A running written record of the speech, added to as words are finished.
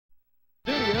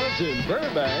Studios in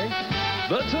Burbank,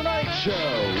 The Tonight Show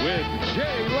with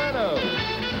Jay Leno.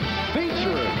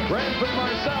 Featuring Branford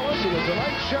Marsalis and The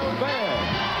Tonight Show Band.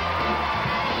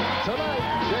 Tonight,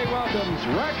 Jay welcomes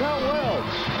Raquel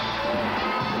Welch.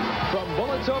 From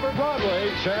Bullets Over Broadway,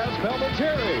 Chaz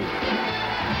Palminteri.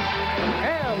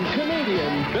 And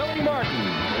comedian Billy Martin.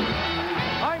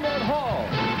 I'm Ed Hall.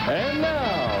 And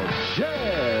now,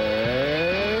 Jay.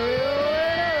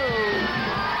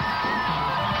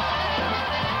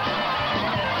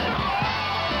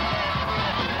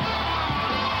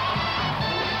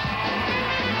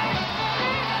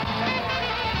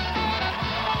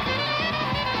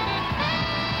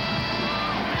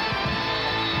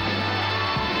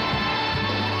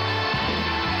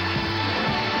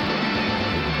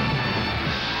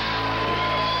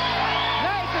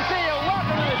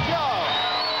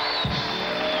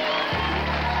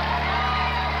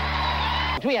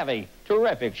 We have a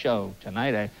terrific show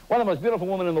tonight. One of the most beautiful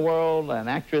women in the world, an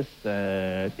actress.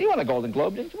 You won a Golden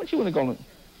Globe, didn't you? When she won a Golden...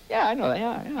 Yeah, I know that.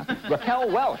 Yeah.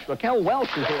 Raquel Welch. Raquel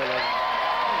Welch is here.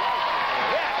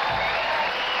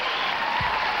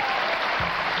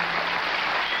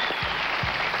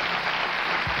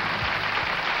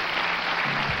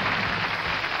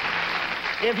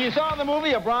 If you saw the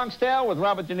movie A Bronx Tale with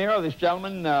Robert De Niro, this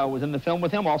gentleman was in the film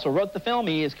with him, also wrote the film.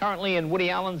 He is currently in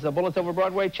Woody Allen's Bullets Over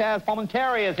Broadway. Chaz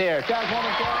Palminteri is here. Chaz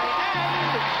Palminteri.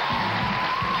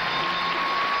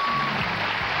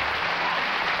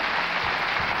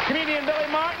 Comedian Billy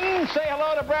Martin. Say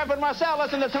hello to Branford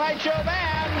Marsalis and the Tonight Show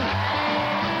Band.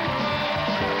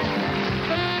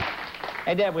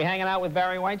 Hey, Deb, we hanging out with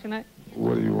Barry White tonight?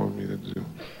 What do you want me to do?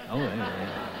 Oh,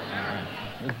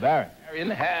 yeah. It's Barry.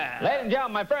 Ladies and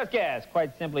gentlemen, my first guest,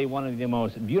 quite simply one of the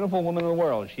most beautiful women in the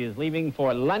world. She is leaving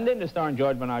for London to star in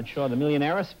George Bernard Shaw, The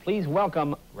Millionaires. Please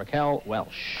welcome Raquel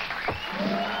Welch.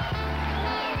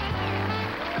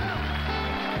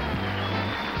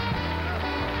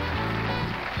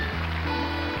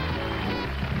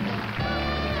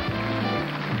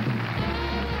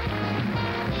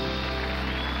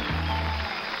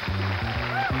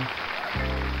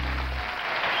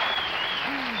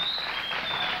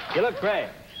 You look great.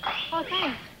 Oh,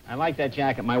 thanks. I like that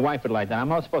jacket. My wife would like that. I'm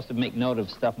not supposed to make note of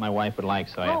stuff my wife would like,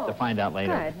 so I have to find out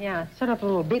later. Good, yeah. Sort of a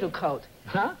little beetle coat.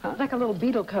 Huh? It's like a little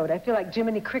beetle coat. I feel like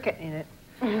Jiminy Cricket in it.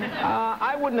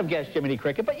 I wouldn't have guessed Jiminy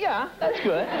Cricket, but yeah, that's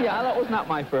good. Yeah, that was not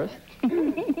my first.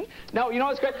 No, you know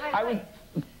what's great?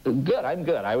 Good, I'm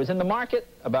good. I was in the market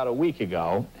about a week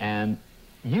ago, and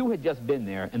you had just been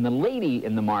there, and the lady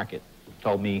in the market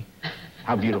told me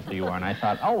how beautiful you are, and I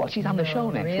thought, oh, well, she's on the show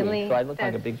next week, so I look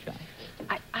like a big shot.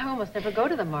 I almost never go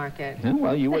to the market. Yeah,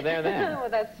 well, you were there then. Oh,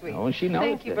 that's sweet. Oh, and she knows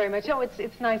Thank you very much. Oh,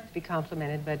 it's nice to be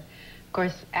complimented, but of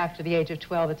course, after the age of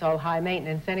 12, it's all high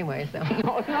maintenance anyway, so.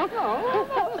 No,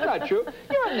 that's not true.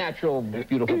 You're a natural,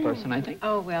 beautiful person, I think.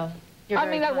 Oh, well, you're I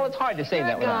mean, well, it's hard to say you're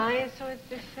that without. a guy, so it's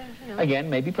just, you know. Again,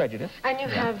 maybe prejudice. And you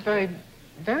have very,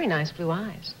 very nice blue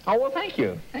eyes. Oh, well, thank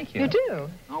you. Thank you. You do?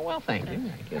 Oh, well, thank you.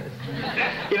 I guess.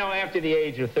 You know, after the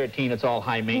age of 13, it's all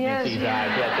high maintenance, these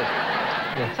eyes.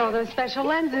 It's all those special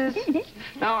lenses.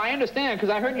 Now, I understand, because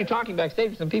I heard you talking backstage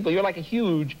with some people. You're like a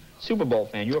huge Super Bowl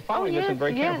fan. You were following this one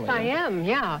very carefully. Yes, I am,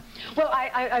 yeah. Well,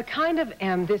 I kind of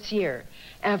am this year,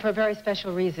 and for a very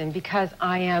special reason, because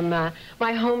I am, my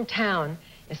hometown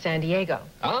is San Diego.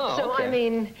 Oh, so, okay. I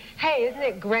mean, hey, isn't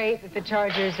it great that the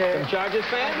Chargers are... Some Chargers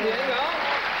fans? There you go.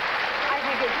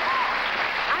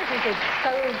 I think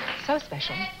it's so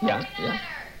special. Yeah.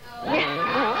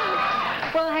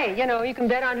 Well, hey, you know, you can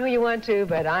bet on who you want to,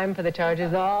 but I'm for the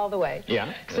Chargers all the way.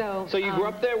 Yeah. So you grew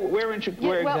up there? Where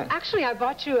well, actually, I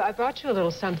brought you a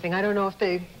little something. I don't know if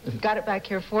they got it back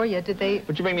here for you. Did they?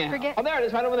 Would you bring me forget? Oh, there it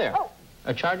is, right over there. Oh.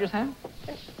 A Chargers hat?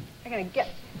 I gotta get.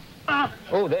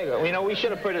 Oh, there you go. You know, we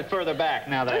should have put it further back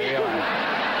now that I realize.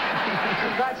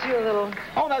 I brought you a little.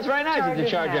 Oh, that's very nice. Chargers it's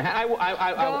a Charger hat.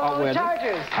 I'll wear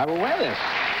Chargers. this. I will wear this.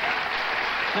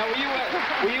 Now,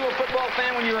 were you a football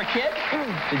fan when you were a kid?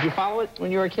 Did you follow it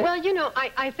when you were a kid? Well, you know,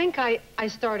 I think I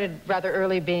started rather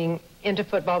early being into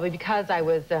football because I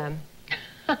was, oh,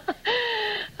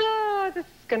 this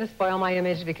is going to spoil my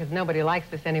image because nobody likes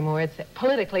this anymore. It's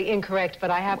politically incorrect, but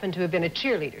I happen to have been a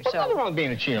cheerleader. Well, nothing wrong with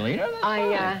being a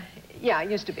cheerleader. Yeah, I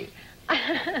used to be.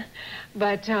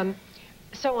 But,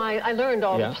 so I learned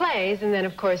all the plays, and then,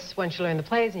 of course, once you learn the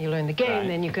plays and you learn the game,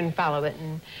 then you can follow it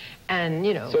and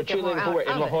you know. So cheerleader for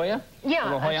in La Jolla? Yeah.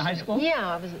 In La Jolla High School? Yeah,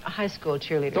 I was a high school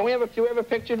cheerleader. Do we have a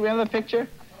picture? Do we have a picture?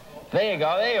 There you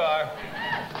go. There you are.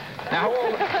 Now,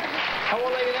 how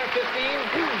old are you there? 15?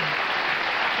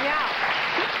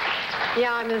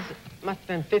 Yeah, I must have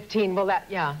been 15. Well,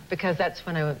 because that's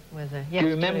when I was Do you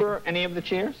remember any of the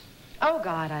cheers? Oh,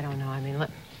 God, I don't know. I mean, look.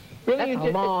 Really? That's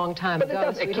a long time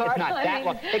ago. It's not that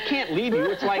long. It can't leave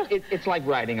you. It's like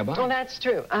riding a bike. Well, that's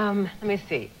true. Let me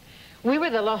see. We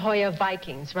were the La Jolla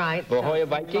Vikings, right? La Jolla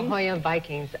Vikings? La Jolla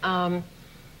Vikings.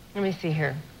 Let me see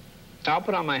here. I'll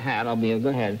put on my hat. Go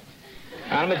ahead.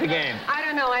 I'm at the game. I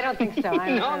don't know. I don't think so.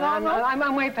 No.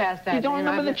 I'm way past that. You don't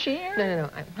remember the cheer? No.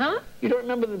 Huh? You don't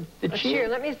remember the cheer?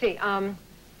 Let me see. We've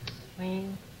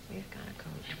got a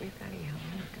coach. We've got a yell.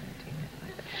 We've got a team.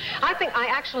 I think I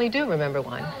actually do remember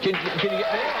one. Can you get there?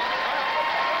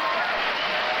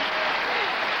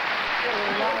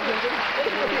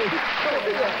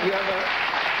 You have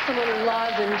a little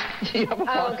lozenge.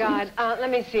 Oh, God. Let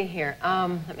me see here.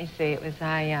 Let me see. It was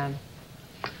I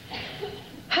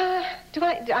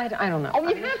don't know. Oh,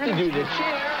 you have to do this.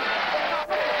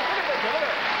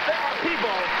 There are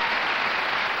people.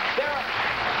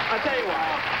 I'll tell you what.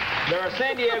 There are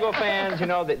San Diego fans, you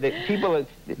know, the people,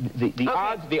 the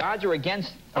odds are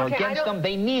against them.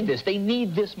 They need this. They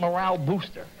need this morale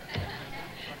booster.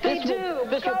 They do.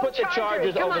 This will put the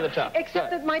Chargers over the top.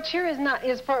 Except that my cheer is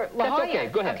for La Jolla. That's okay.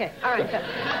 Go ahead. Okay. All right.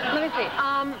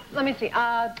 Let me see.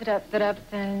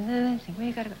 Let's see. Where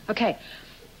you gotta go? Okay.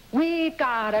 We've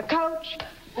got a coach.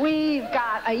 We've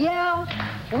got a yell.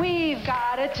 We've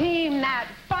got a team that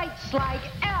fights like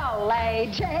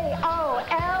L-A-J-O-L-L-A.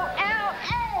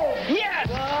 Yes!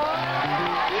 Yes!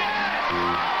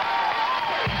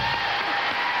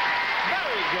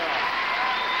 Very good.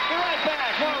 We're right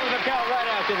back. More with Raquel right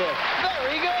after this.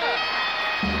 Very good.